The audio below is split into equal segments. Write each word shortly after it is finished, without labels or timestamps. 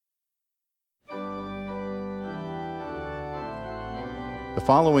The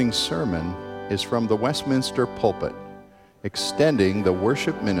following sermon is from the Westminster pulpit, extending the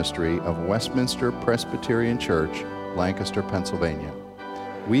worship ministry of Westminster Presbyterian Church, Lancaster, Pennsylvania.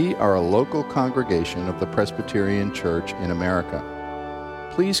 We are a local congregation of the Presbyterian Church in America.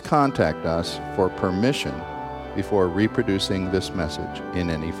 Please contact us for permission before reproducing this message in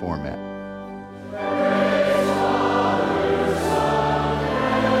any format.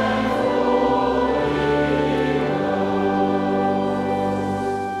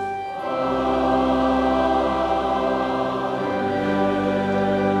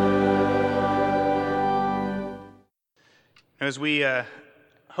 As we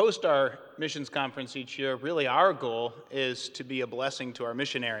host our missions conference each year, really our goal is to be a blessing to our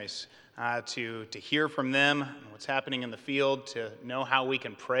missionaries, to hear from them, what's happening in the field, to know how we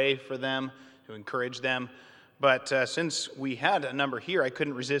can pray for them, to encourage them. But since we had a number here, I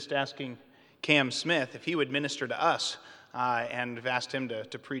couldn't resist asking Cam Smith if he would minister to us, and I've asked him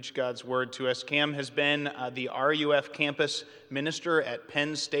to preach God's word to us. Cam has been the RUF campus minister at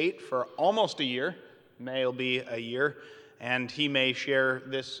Penn State for almost a year. May will be a year. And he may share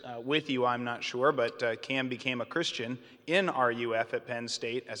this with you, I'm not sure, but Cam became a Christian in RUF at Penn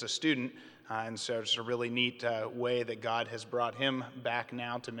State as a student, and so it's a really neat way that God has brought him back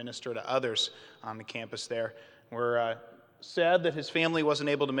now to minister to others on the campus there. We're sad that his family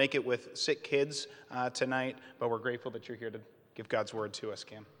wasn't able to make it with sick kids tonight, but we're grateful that you're here to give God's word to us,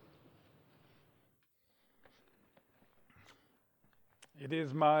 Cam. It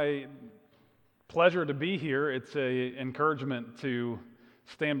is my pleasure to be here. It's an encouragement to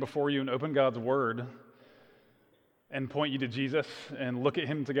stand before you and open God's Word and point you to Jesus and look at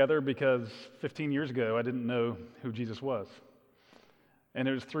Him together, because 15 years ago I didn't know who Jesus was. And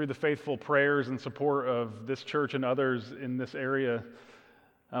it was through the faithful prayers and support of this church and others in this area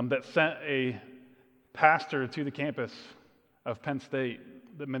that sent a pastor to the campus of Penn State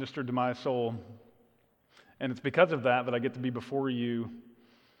that ministered to my soul. And it's because of that I get to be before you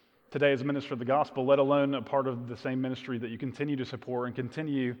today as a minister of the gospel, let alone a part of the same ministry that you continue to support and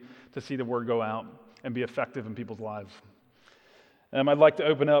continue to see the word go out and be effective in people's lives. I'd like to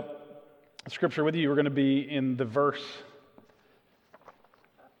open up scripture with you. We're going to be in the verse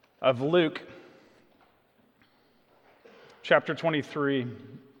of Luke, chapter 23,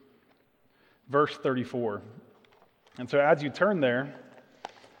 verse 34. And so as you turn there,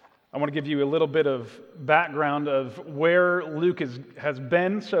 I want to give you a little bit of background of where Luke has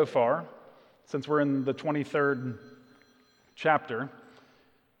been so far, since we're in the 23rd chapter,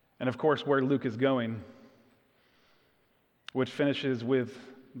 and of course where Luke is going, which finishes with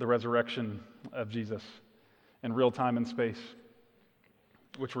the resurrection of Jesus in real time and space,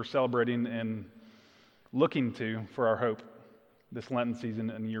 which we're celebrating and looking to for our hope this Lenten season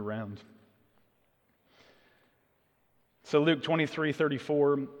and year-round. So Luke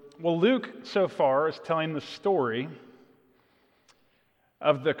 23:34. Well, Luke, so far, is telling the story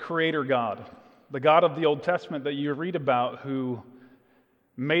of the Creator God, the God of the Old Testament that you read about, who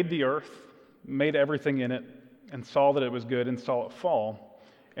made the earth, made everything in it, and saw that it was good and saw it fall,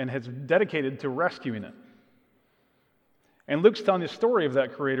 and has dedicated to rescuing it. And Luke's telling the story of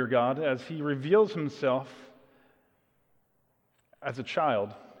that Creator God as he reveals himself as a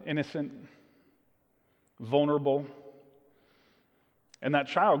child, innocent, vulnerable. And that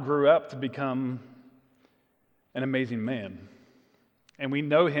child grew up to become an amazing man. And we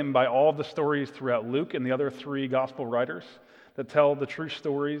know him by all the stories throughout Luke and the other three gospel writers that tell the true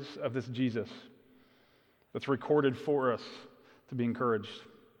stories of this Jesus that's recorded for us to be encouraged.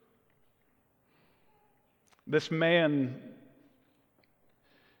 This man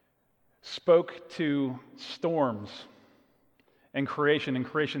spoke to storms and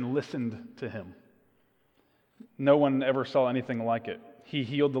creation listened to him. No one ever saw anything like it. He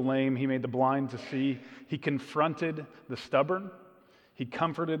healed the lame. He made the blind to see. He confronted the stubborn. He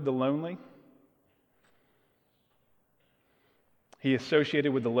comforted the lonely. He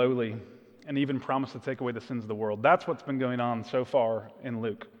associated with the lowly and even promised to take away the sins of the world. That's what's been going on so far in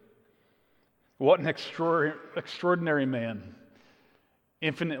Luke. What an extraordinary man.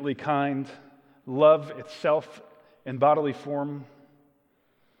 Infinitely kind, love itself in bodily form.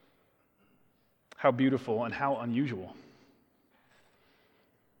 How beautiful and how unusual.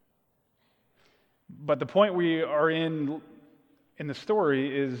 But the point we are in the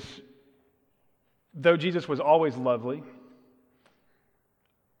story is, though Jesus was always lovely,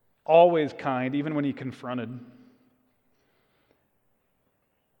 always kind, even when he confronted,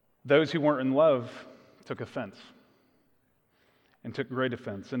 those who weren't in love took offense and took great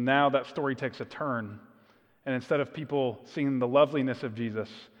offense. And now that story takes a turn, and instead of people seeing the loveliness of Jesus,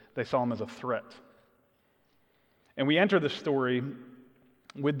 they saw him as a threat. And we enter the story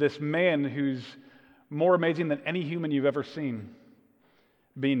with this man who's more amazing than any human you've ever seen,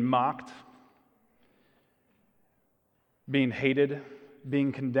 being mocked, being hated,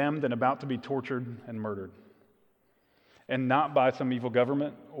 being condemned, and about to be tortured and murdered. And not by some evil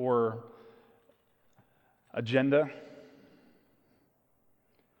government or agenda,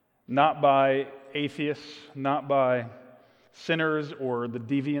 not by atheists, not by sinners or the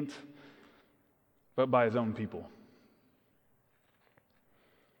deviant, but by his own people.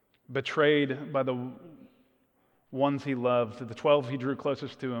 Betrayed by the ones he loved, the 12 he drew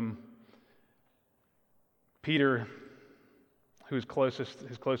closest to him. Peter, his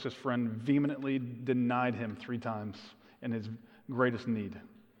closest friend, vehemently denied him 3 times in his greatest need.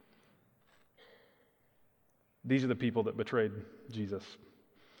 These are the people that betrayed Jesus.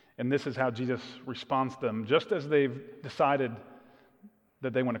 And this is how Jesus responds to them, just as they've decided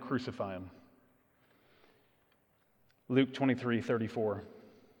that they want to crucify him. Luke 23:34.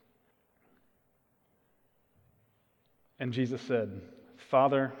 And Jesus said,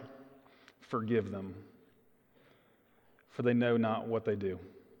 "Father, forgive them, for they know not what they do."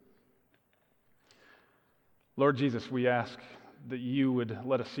 Lord Jesus, we ask that you would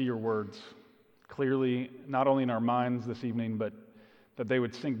let us see your words clearly, not only in our minds this evening, but that they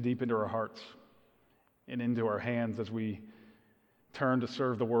would sink deep into our hearts and into our hands as we turn to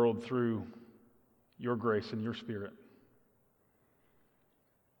serve the world through your grace and your Spirit.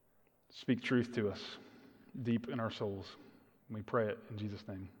 Speak truth to us deep in our souls. We pray it in Jesus'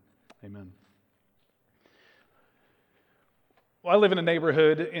 name. Amen. Well, I live in a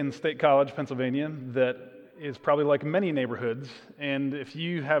neighborhood in State College, Pennsylvania, that is probably like many neighborhoods. And if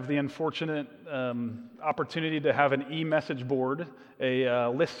you have the unfortunate opportunity to have an e-message board, a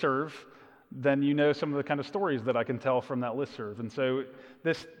listserv, then you know some of the kind of stories that I can tell from that listserv. And so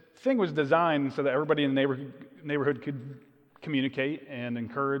this thing was designed so that everybody in the neighborhood could communicate and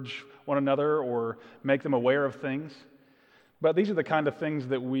encourage one another or make them aware of things. But these are the kind of things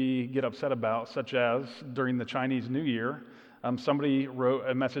that we get upset about, such as during the Chinese New Year, somebody wrote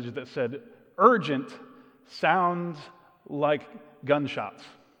a message that said, "Urgent sounds like gunshots."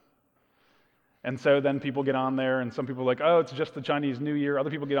 And so then people get on there, and some people are like, "Oh, it's just the Chinese New Year."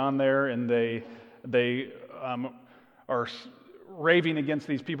 Other people get on there, and they are raving against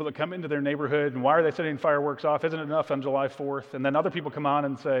these people that come into their neighborhood, and why are they setting fireworks off? Isn't it enough on July 4th? And then other people come on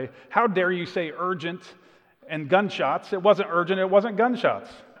and say, "How dare you say urgent and gunshots? It wasn't urgent, it wasn't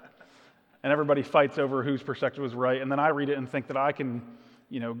gunshots." And everybody fights over whose perspective was right. And then I read it and think that I can,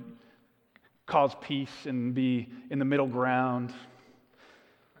 cause peace and be in the middle ground.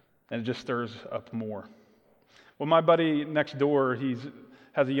 And it just stirs up more. Well, my buddy next door,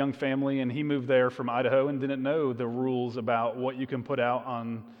 has a young family, and he moved there from Idaho and didn't know the rules about what you can put out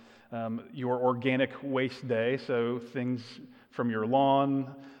on your organic waste day. So things from your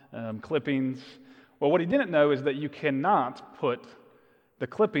lawn, clippings. Well, what he didn't know is that you cannot put the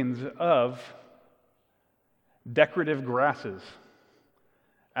clippings of decorative grasses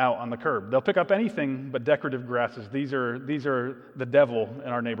out on the curb. They'll pick up anything but decorative grasses. These are the devil in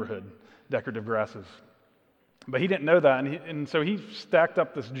our neighborhood, decorative grasses. But he didn't know that, and so he stacked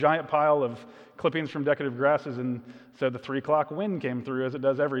up this giant pile of clippings from decorative grasses, and so the 3 o'clock wind came through, as it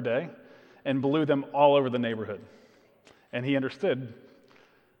does every day, and blew them all over the neighborhood. And he understood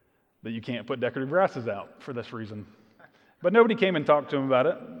that you can't put decorative grasses out for this reason. But nobody came and talked to him about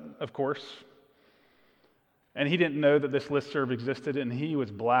it, of course. And he didn't know that this listserv existed, and he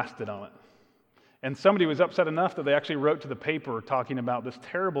was blasted on it. And somebody was upset enough that they actually wrote to the paper talking about this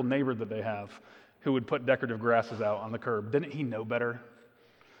terrible neighbor that they have who would put decorative grasses out on the curb. Didn't he know better?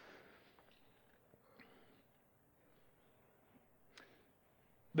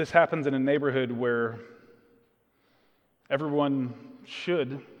 This happens in a neighborhood where everyone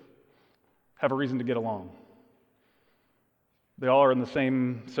should have a reason to get along. They all are in the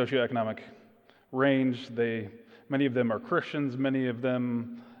same socioeconomic range. Many of them are Christians. Many of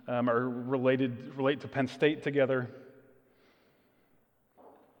them relate to Penn State together.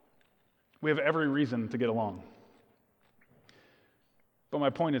 We have every reason to get along. But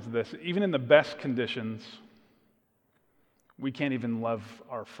my point is this: even in the best conditions, we can't even love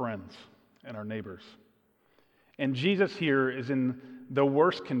our friends and our neighbors. And Jesus here is in the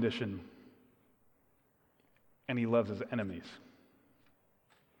worst condition, and he loves his enemies.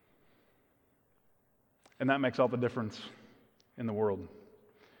 And that makes all the difference in the world.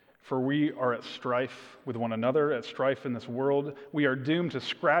 For we are at strife with one another, at strife in this world. We are doomed to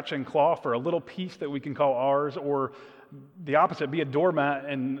scratch and claw for a little piece that we can call ours, or the opposite, be a doormat,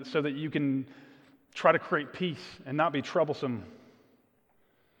 and so that you can try to create peace and not be troublesome.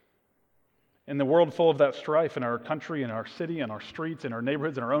 In the world full of that strife, in our country, in our city, in our streets, in our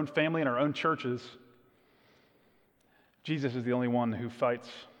neighborhoods, in our own family, in our own churches, Jesus is the only one who fights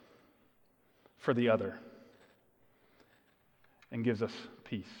for the other and gives us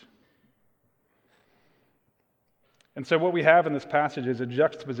peace. And so what we have in this passage is a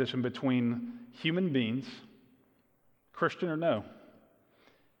juxtaposition between human beings, Christian or no,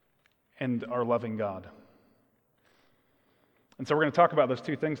 and our loving God. And so we're going to talk about those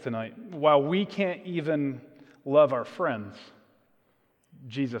two things tonight. While we can't even love our friends,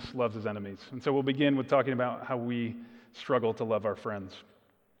 Jesus loves his enemies. And so we'll begin with talking about how we struggle to love our friends.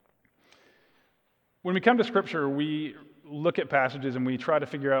 When we come to Scripture, we look at passages and we try to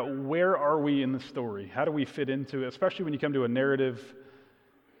figure out where are we in the story? How do we fit into it? Especially when you come to a narrative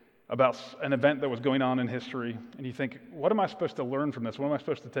about an event that was going on in history, and you think, what am I supposed to learn from this? What am I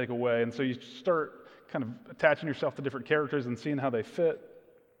supposed to take away? And so you start kind of attaching yourself to different characters and seeing how they fit.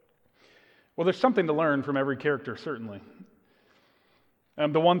 Well, there's something to learn from every character, certainly.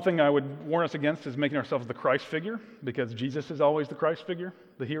 The one thing I would warn us against is making ourselves the Christ figure, because Jesus is always the Christ figure,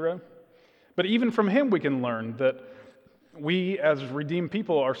 the hero. But even from him we can learn that we as redeemed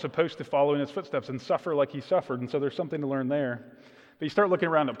people are supposed to follow in his footsteps and suffer like he suffered, and so there's something to learn there. But you start looking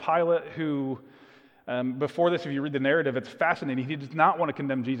around at Pilate, who, before this, if you read the narrative, it's fascinating. He does not want to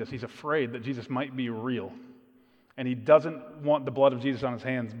condemn Jesus. He's afraid that Jesus might be real. And he doesn't want the blood of Jesus on his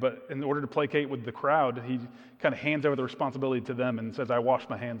hands, but in order to placate with the crowd, he kind of hands over the responsibility to them and says, I wash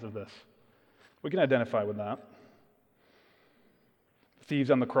my hands of this. We can identify with that. Thieves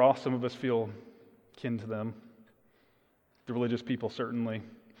on the cross, some of us feel kin to them. The religious people, certainly.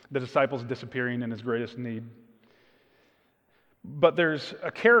 The disciples disappearing in his greatest need. But there's a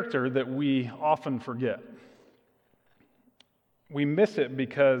character that we often forget. We miss it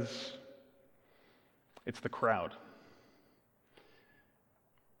because it's the crowd.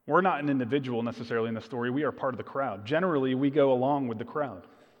 We're not an individual necessarily in the story. We are part of the crowd. Generally, we go along with the crowd.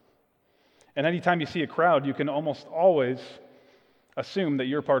 And anytime you see a crowd, you can almost always assume that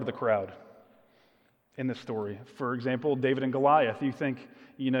you're part of the crowd in this story. For example, David and Goliath. You think,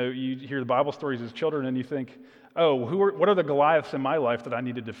 you hear the Bible stories as children and you think, oh, what are the Goliaths in my life that I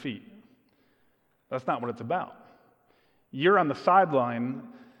need to defeat? That's not what it's about. You're on the sideline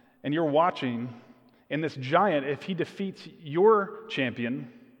and you're watching, and this giant, if he defeats your champion,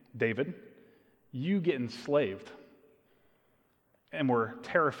 David, you get enslaved. And we're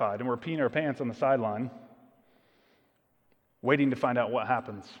terrified and we're peeing our pants on the sideline, waiting to find out what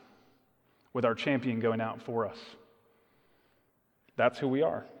happens with our champion going out for us. That's who we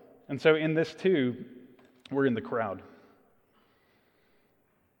are. And so in this too, we're in the crowd.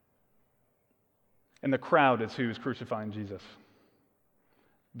 And the crowd is who's crucifying Jesus.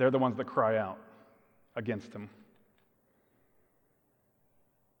 They're the ones that cry out against him.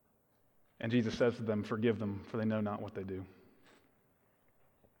 And Jesus says to them, forgive them, for they know not what they do.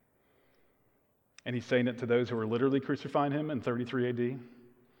 And he's saying it to those who were literally crucifying him in 33 AD.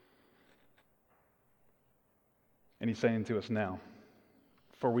 And he's saying to us now,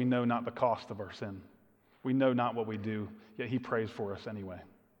 for we know not the cost of our sin. We know not what we do, yet he prays for us anyway.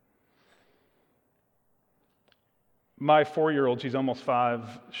 My 4-year-old, she's almost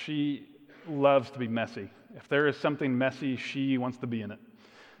 5, she loves to be messy. If there is something messy, she wants to be in it.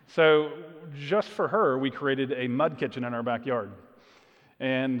 So just for her, we created a mud kitchen in our backyard.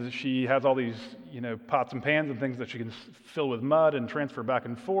 And she has all these, pots and pans and things that she can fill with mud and transfer back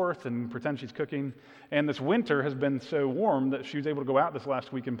and forth and pretend she's cooking. And this winter has been so warm that she was able to go out this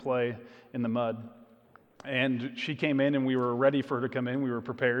last week and play in the mud. And she came in and we were ready for her to come in. We were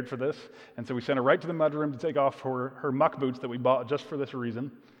prepared for this. And so we sent her right to the mud room to take off her muck boots that we bought just for this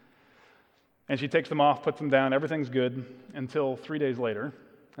reason. And she takes them off, puts them down, everything's good until 3 days later.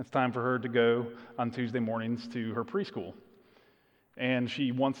 It's time for her to go on Tuesday mornings to her preschool. And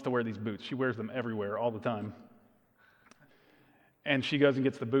she wants to wear these boots. She wears them everywhere all the time. And she goes and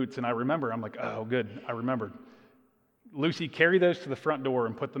gets the boots, and I remember, I'm like, oh, good, I remembered. Lucy, carry those to the front door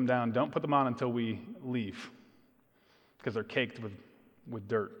and put them down. Don't put them on until we leave, because they're caked with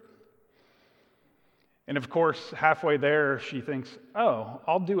dirt. And of course, halfway there, she thinks, oh,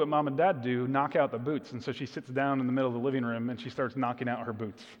 I'll do what Mom and Dad do, knock out the boots. And so she sits down in the middle of the living room, and she starts knocking out her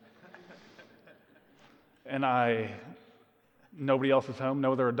boots. And nobody else is home,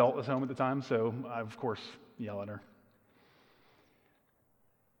 no other adult is home at the time, so I, of course, yell at her.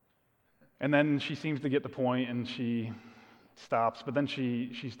 And then she seems to get the point, and she stops, but then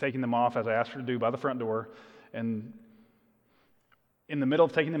she's taking them off, as I asked her to do, by the front door, and in the middle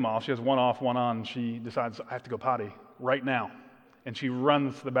of taking them off, she has one off, one on, she decides, I have to go potty right now. And she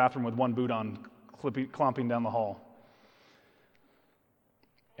runs to the bathroom with one boot on, clomping down the hall.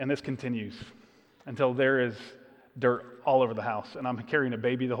 And this continues until there is dirt all over the house. And I'm carrying a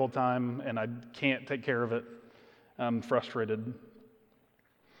baby the whole time, and I can't take care of it. I'm frustrated.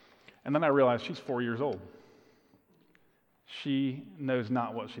 And then I realize she's 4 years old. She knows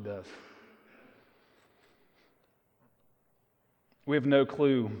not what she does. We have no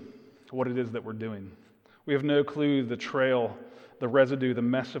clue what it is that we're doing. We have no clue the trail, the residue, the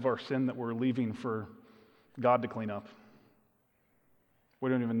mess of our sin that we're leaving for God to clean up. We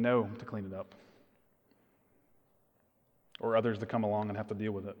don't even know to clean it up. Or others to come along and have to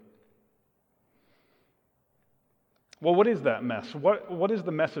deal with it. Well, what is that mess? What is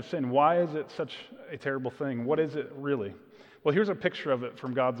the mess of sin? Why is it such a terrible thing? What is it really? Well, here's a picture of it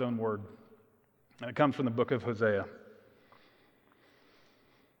from God's own word. And it comes from the book of Hosea.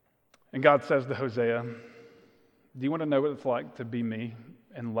 And God says to Hosea, do you want to know what it's like to be me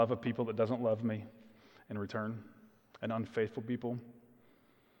and love a people that doesn't love me in return? An unfaithful people?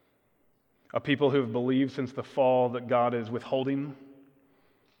 A people who have believed since the fall that God is withholding,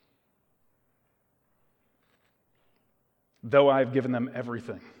 though I've given them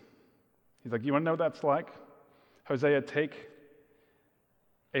everything. He's like, you want to know what that's like? Hosea, take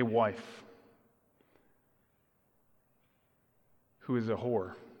a wife who is a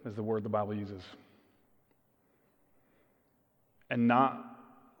whore, is the word the Bible uses. And not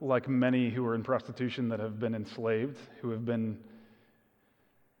like many who are in prostitution that have been enslaved, who have been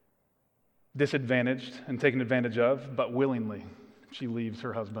disadvantaged and taken advantage of, but willingly she leaves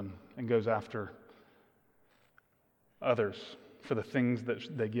her husband and goes after others for the things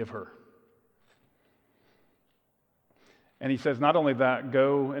that they give her. And he says, not only that,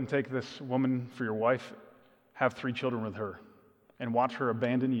 go and take this woman for your wife, have 3 children with her, and watch her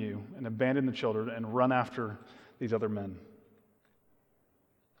abandon you and abandon the children and run after these other men.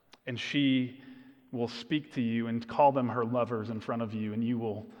 And she will speak to you and call them her lovers in front of you, and you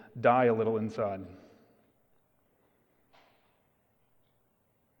will die a little inside.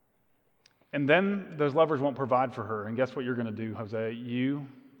 And then those lovers won't provide for her. And guess what you're going to do, Hosea? You,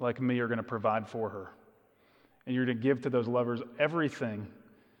 like me, are going to provide for her. And you're going to give to those lovers everything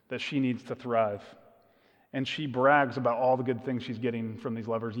that she needs to thrive. And she brags about all the good things she's getting from these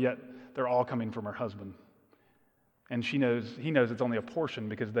lovers, yet they're all coming from her husband. And he knows it's only a portion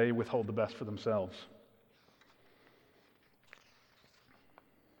because they withhold the best for themselves.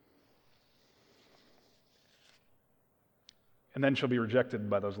 And then she'll be rejected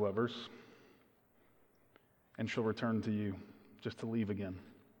by those lovers. And she'll return to you just to leave again.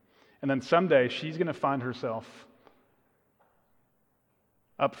 And then someday she's going to find herself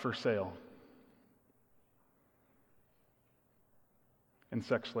up for sale in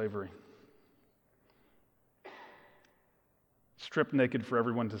sex slavery. Stripped naked for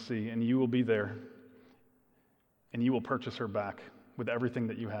everyone to see, and you will be there, and you will purchase her back with everything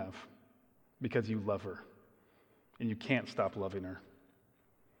that you have because you love her, and you can't stop loving her.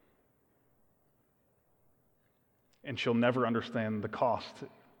 And she'll never understand the cost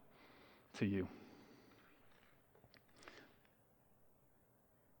to you.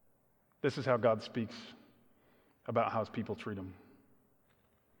 This is how God speaks about how his people treat him.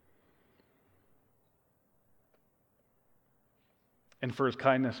 And for his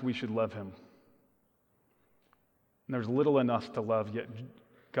kindness, we should love him. And there's little in us to love, yet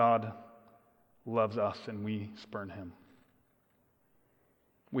God loves us and we spurn him.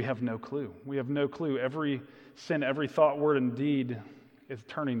 We have no clue. We have no clue. Every sin, every thought, word, and deed is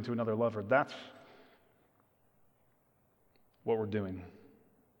turning to another lover. That's what we're doing.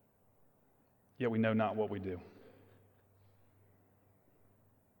 Yet we know not what we do.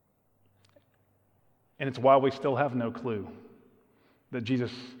 And it's while we still have no clue that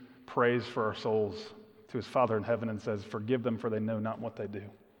Jesus prays for our souls to his Father in heaven and says, forgive them for they know not what they do.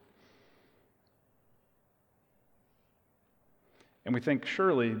 And we think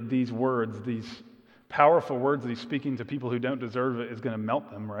surely these words, these powerful words that he's speaking to people who don't deserve it is going to melt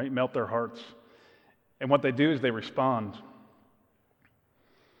them, right? Melt their hearts. And what they do is they respond.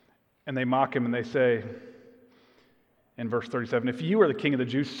 And they mock him and they say in verse 37, if you are the king of the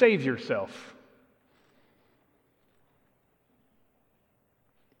Jews, save yourself.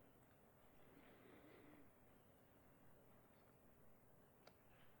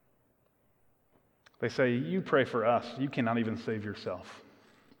 They say, you pray for us. You cannot even save yourself.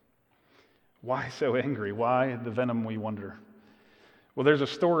 Why so angry? Why the venom, we wonder? Well, there's a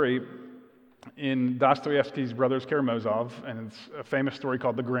story in Dostoevsky's Brothers Karamazov, and it's a famous story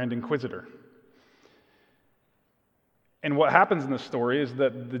called The Grand Inquisitor. And what happens in this story is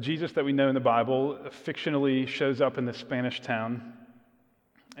that the Jesus that we know in the Bible fictionally shows up in this Spanish town,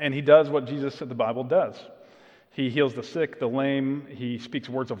 and he does what Jesus of the Bible does. He heals the sick, the lame. He speaks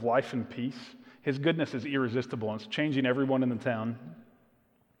words of life and peace. His goodness is irresistible, and it's changing everyone in the town.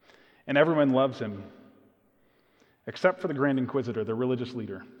 And everyone loves him, except for the Grand Inquisitor, the religious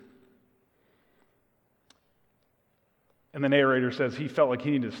leader. And the narrator says he felt like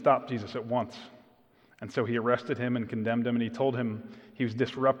he needed to stop Jesus at once. And so he arrested him and condemned him, and he told him he was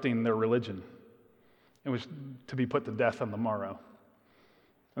disrupting their religion. It was to be put to death on the morrow.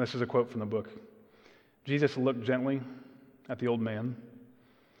 And this is a quote from the book. Jesus looked gently at the old man.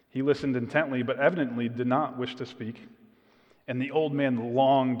 He listened intently, but evidently did not wish to speak. And the old man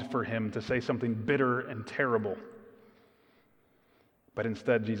longed for him to say something bitter and terrible. But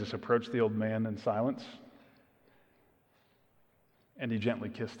instead, Jesus approached the old man in silence, and he gently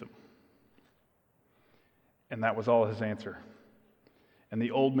kissed him. And that was all his answer. And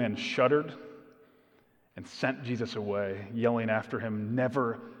the old man shuddered and sent Jesus away, yelling after him,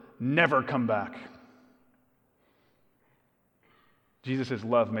 "Never, never come back." Jesus'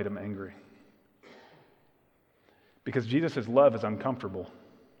 love made him angry. Because Jesus' love is uncomfortable.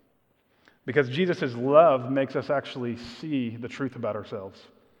 Because Jesus' love makes us actually see the truth about ourselves.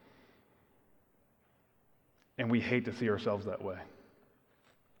 And we hate to see ourselves that way.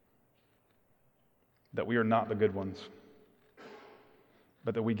 That we are not the good ones.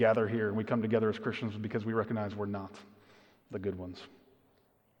 But that we gather here and we come together as Christians because we recognize we're not the good ones.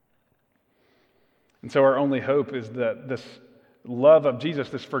 And so our only hope is that this love of Jesus,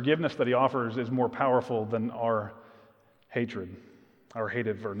 this forgiveness that he offers, is more powerful than our hatred. Our hate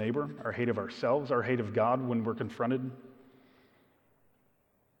of our neighbor, our hate of ourselves, our hate of God when we're confronted.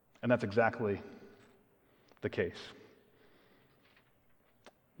 And that's exactly the case.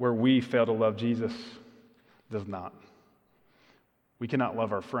 Where we fail to love Jesus does not. We cannot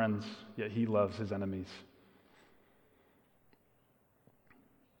love our friends, yet he loves his enemies.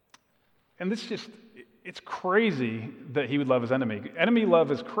 And it's crazy that he would love his enemy. Enemy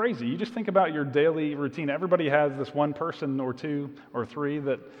love is crazy. You just think about your daily routine. Everybody has this one person or two or three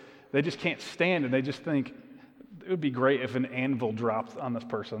that they just can't stand, and they just think it would be great if an anvil dropped on this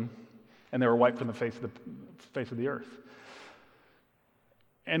person and they were wiped from the face of the earth.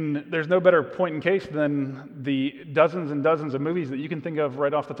 And there's no better point in case than the dozens and dozens of movies that you can think of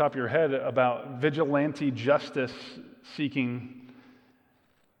right off the top of your head about vigilante justice seeking,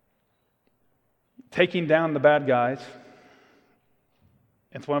 taking down the bad guys.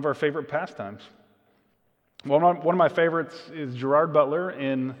 It's one of our favorite pastimes. One of my favorites is Gerard Butler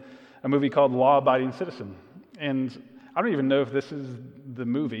in a movie called Law Abiding Citizen. And I don't even know if this is the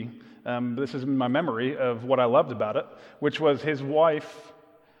movie. This is my memory of what I loved about it, which was his wife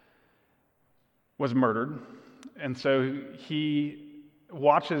was murdered. And so he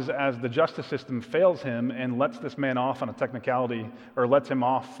watches as the justice system fails him and lets this man off on a technicality, or lets him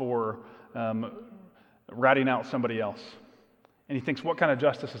off for ratting out somebody else. And he thinks, what kind of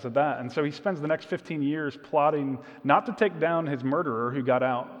justice is that? And so he spends the next 15 years plotting not to take down his murderer who got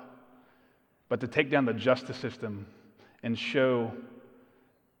out, but to take down the justice system and show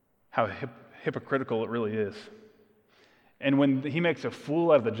how hypocritical it really is. And when he makes a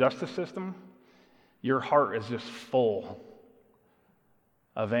fool out of the justice system, your heart is just full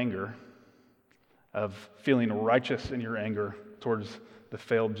of anger, of feeling righteous in your anger towards the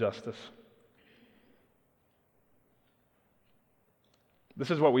failed justice.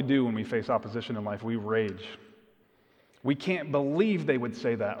 This is what we do when we face opposition in life. We rage. We can't believe they would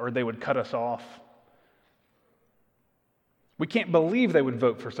say that, or they would cut us off. We can't believe they would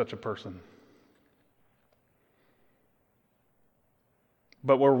vote for such a person.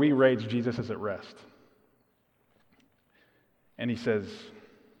 But where we rage, Jesus is at rest. And he says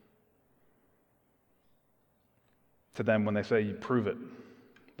to them when they say, "You prove it,"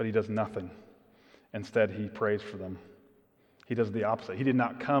 but he does nothing. Instead, he prays for them. He does the opposite. He did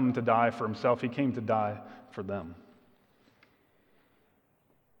not come to die for himself. He came to die for them.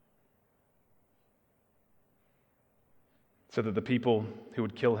 So that the people who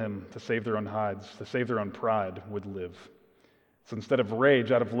would kill him to save their own hides, to save their own pride, would live. So instead of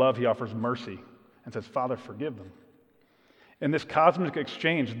rage, out of love, he offers mercy and says, "Father, forgive them." In this cosmic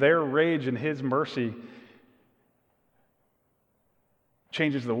exchange, their rage and his mercy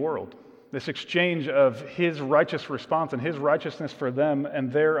changes the world. This exchange of his righteous response and his righteousness for them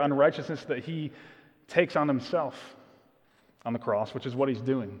and their unrighteousness that he takes on himself on the cross, which is what he's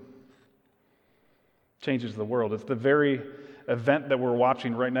doing, changes the world. It's the very event that we're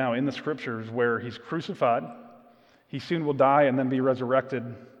watching right now in the scriptures where he's crucified, he soon will die and then be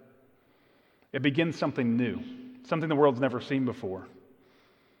resurrected. It begins something new, something the world's never seen before.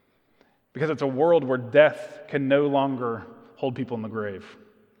 Because it's a world where death can no longer hold people in the grave.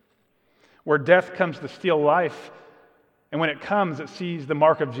 where death comes to steal life, and when it comes, it sees the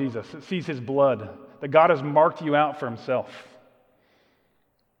mark of Jesus. It sees his blood, that God has marked you out for himself,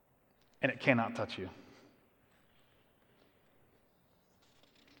 and it cannot touch you.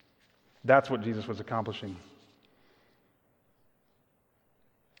 That's what Jesus was accomplishing.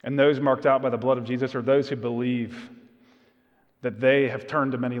 And those marked out by the blood of Jesus are those who believe that they have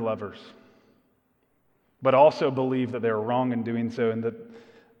turned to many lovers, but also believe that they are wrong in doing so, and that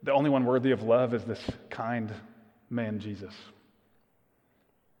the only one worthy of love is this kind man, Jesus.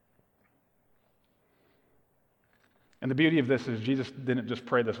 And the beauty of this is Jesus didn't just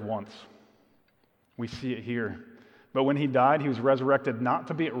pray this once. We see it here. But when he died, he was resurrected not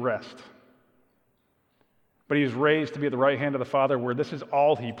to be at rest, but he was raised to be at the right hand of the Father, where this is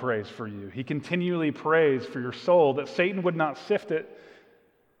all he prays for you. He continually prays for your soul, that Satan would not sift it,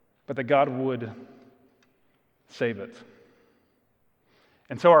 but that God would save it.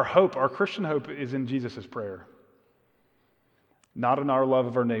 And so our hope, our Christian hope, is in Jesus' prayer. Not in our love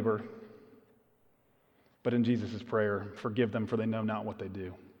of our neighbor, but in Jesus' prayer. Forgive them, for they know not what they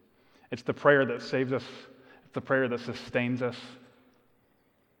do. It's the prayer that saves us. It's the prayer that sustains us.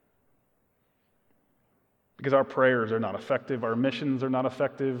 Because our prayers are not effective, our missions are not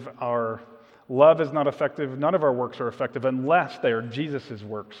effective, our love is not effective, none of our works are effective unless they are Jesus'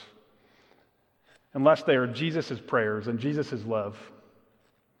 works, unless they are Jesus' prayers and Jesus' love,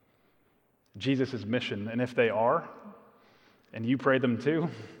 Jesus' mission. And if they are, and you pray them too,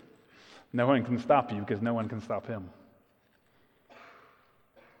 no one can stop you, because no one can stop him.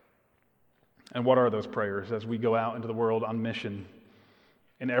 And what are those prayers as we go out into the world on mission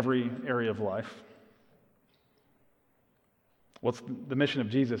in every area of life? What's the mission of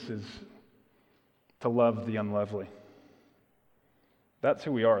Jesus is to love the unlovely. That's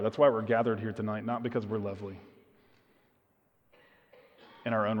who we are. That's why we're gathered here tonight, not because we're lovely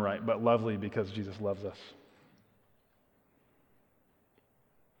in our own right, but lovely because Jesus loves us.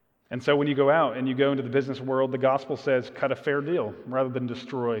 And so when you go out and you go into the business world, the gospel says cut a fair deal rather than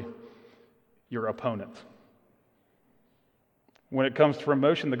destroy your opponent. When it comes to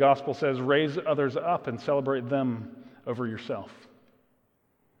promotion, the gospel says raise others up and celebrate them over yourself.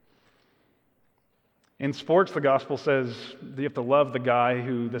 In sports, the gospel says you have to love the guy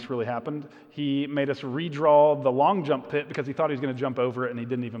who this really happened. He made us redraw the long jump pit because he thought he was going to jump over it and he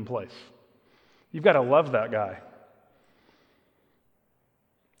didn't even place. You've got to love that guy.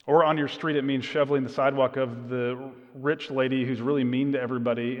 Or on your street, it means shoveling the sidewalk of the rich lady who's really mean to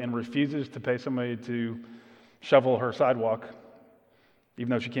everybody and refuses to pay somebody to shovel her sidewalk, even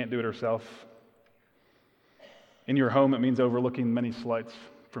though she can't do it herself. In your home, it means overlooking many slights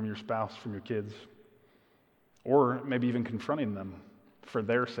from your spouse, from your kids, or maybe even confronting them for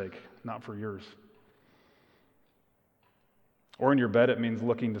their sake, not for yours. Or in your bed, it means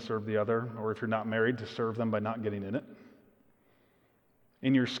looking to serve the other, or if you're not married, to serve them by not getting in it.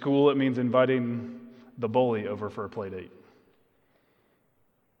 In your school, it means inviting the bully over for a play date.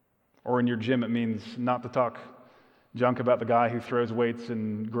 Or in your gym, it means not to talk junk about the guy who throws weights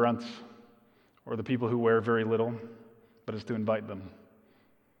and grunts, or the people who wear very little, but is to invite them.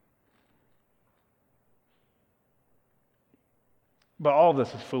 But all of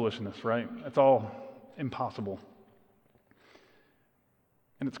this is foolishness, right? It's all impossible.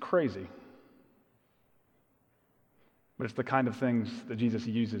 And it's crazy. But it's the kind of things that Jesus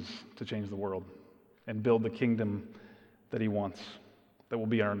uses to change the world and build the kingdom that he wants, that will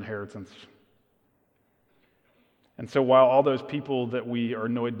be our inheritance. And so while all those people that we are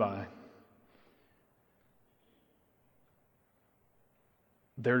annoyed by,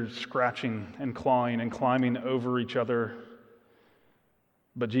 they're scratching and clawing and climbing over each other,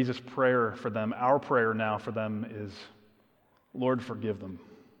 but Jesus' prayer for them, our prayer now for them is, Lord, forgive them,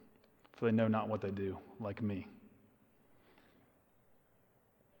 for they know not what they do, like me.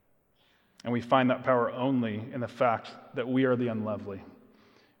 And we find that power only in the fact that we are the unlovely.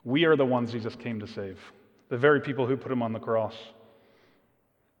 We are the ones Jesus came to save, the very people who put him on the cross.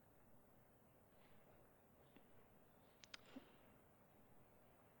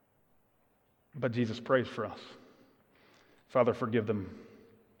 But Jesus prays for us. Father, forgive them,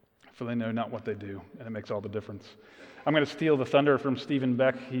 for they know not what they do, and it makes all the difference. I'm going to steal the thunder from Stephen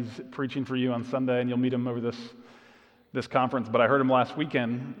Beck. He's preaching for you on Sunday, and you'll meet him over this conference. But I heard him last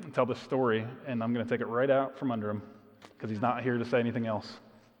weekend tell this story, and I'm going to take it right out from under him because he's not here to say anything else.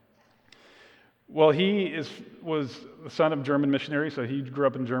 Well, he was the son of German missionaries, so he grew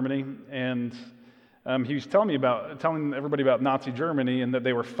up in Germany, and he was telling everybody about Nazi Germany and that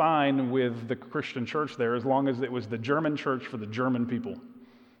they were fine with the Christian church there as long as it was the German church for the German people.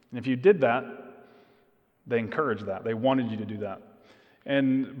 And if you did that, they encouraged that. They wanted you to do that.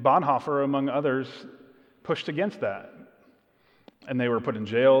 And Bonhoeffer, among others, pushed against that. And they were put in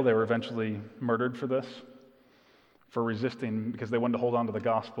jail. They were eventually murdered for this, for resisting, because they wanted to hold on to the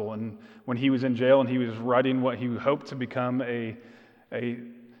gospel. And when he was in jail and he was writing what he hoped to become a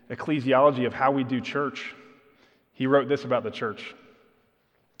ecclesiology of how we do church, he wrote this about the church.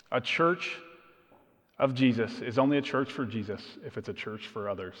 A church of Jesus is only a church for Jesus if it's a church for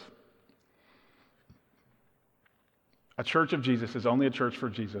others. A church of Jesus is only a church for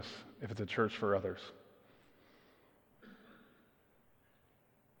Jesus if it's a church for others.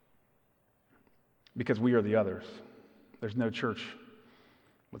 Because we are the others. There's no church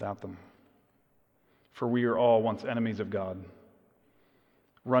without them. For we are all once enemies of God,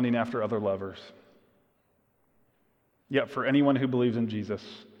 running after other lovers. Yet for anyone who believes in Jesus,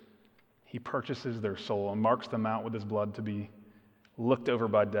 he purchases their soul and marks them out with his blood to be looked over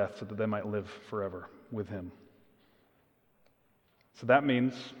by death so that they might live forever with him. So that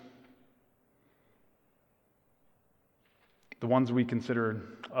means the ones we consider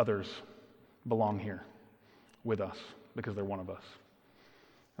others belong here with us because they're one of us.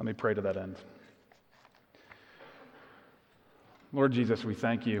 Let me pray to that end. Lord Jesus, we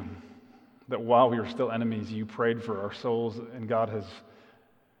thank you that while we were still enemies, you prayed for our souls, and God has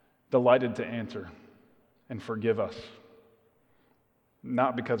delighted to answer and forgive us.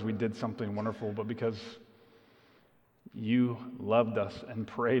 Not because we did something wonderful, but because you loved us and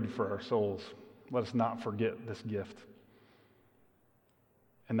prayed for our souls. Let us not forget this gift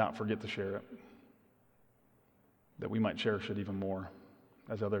and not forget to share it, that we might cherish it even more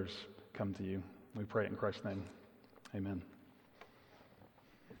as others come to you. We pray it in Christ's name. Amen.